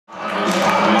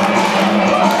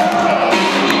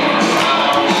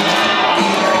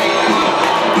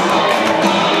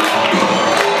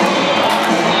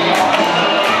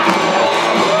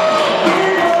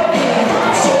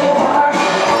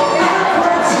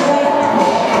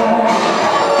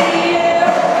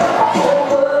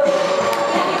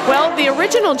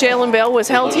original Jail and Bail was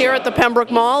held here at the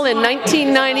Pembroke Mall in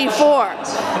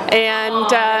 1994, and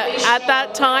at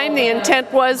that time the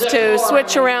intent was to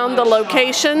switch around the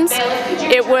locations.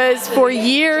 It was for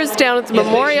years down at the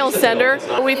Memorial Center.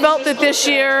 We felt that this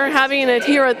year, having it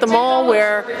here at the mall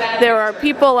where there are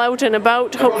people out and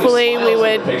about, hopefully we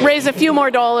would raise a few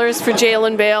more dollars for Jail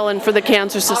and Bail and for the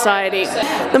Cancer Society.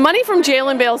 The money from Jail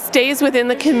and Bail stays within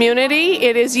the community.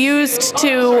 It is used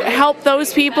to help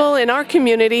those people in our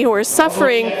community who are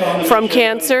suffering from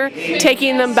cancer,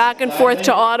 taking them back and forth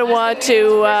to Ottawa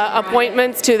to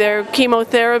appointments, to their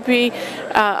chemotherapy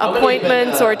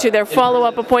appointments, or to their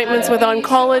follow-up appointments with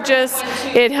oncologists.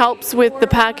 It helps with the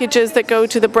packages that go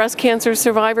to the breast cancer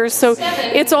survivors. So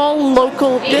it's all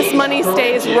local. This money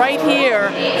stays right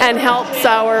here and helps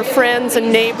our friends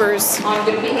and neighbors.